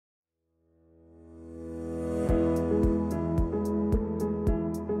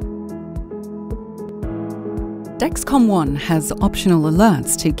Dexcom One has optional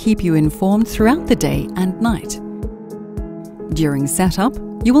alerts to keep you informed throughout the day and night. During setup,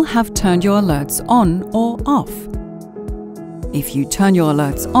 you will have turned your alerts on or off. If you turn your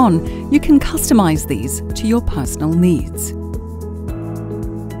alerts on, you can customize these to your personal needs.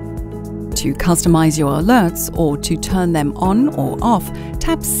 To customize your alerts or to turn them on or off,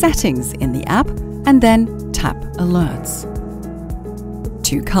 tap Settings in the app and then tap Alerts.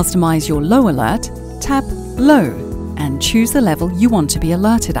 To customize your low alert, tap Low and choose the level you want to be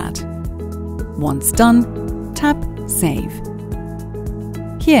alerted at. Once done, tap Save.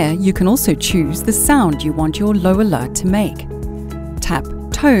 Here you can also choose the sound you want your low alert to make. Tap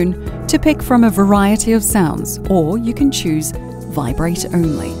Tone to pick from a variety of sounds, or you can choose Vibrate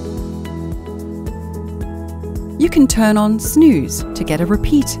Only. You can turn on Snooze to get a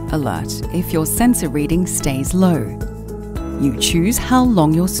repeat alert if your sensor reading stays low. You choose how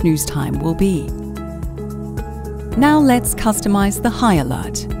long your snooze time will be. Now let's customize the high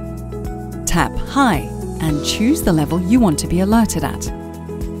alert. Tap High and choose the level you want to be alerted at.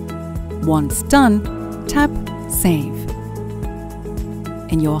 Once done, tap Save.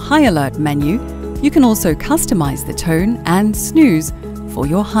 In your high alert menu, you can also customize the tone and snooze for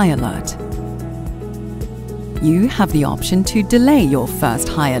your high alert. You have the option to delay your first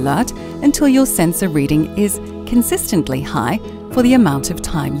high alert until your sensor reading is consistently high for the amount of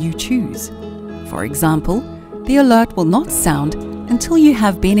time you choose. For example, the alert will not sound until you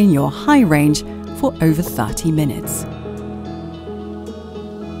have been in your high range for over 30 minutes.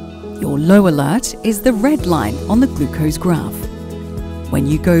 Your low alert is the red line on the glucose graph. When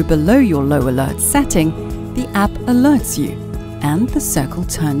you go below your low alert setting, the app alerts you and the circle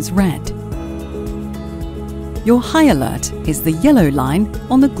turns red. Your high alert is the yellow line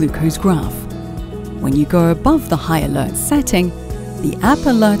on the glucose graph. When you go above the high alert setting, the app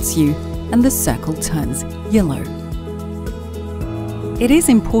alerts you and the circle turns yellow. It is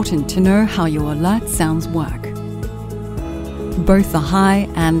important to know how your alert sounds work. Both the high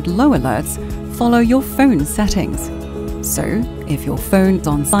and low alerts follow your phone settings. So, if your phone's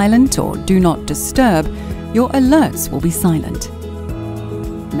on silent or do not disturb, your alerts will be silent.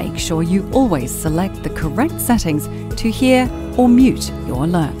 Make sure you always select the correct settings to hear or mute your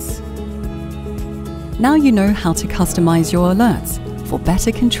alerts. Now you know how to customize your alerts for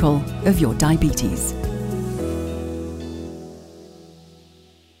better control of your diabetes.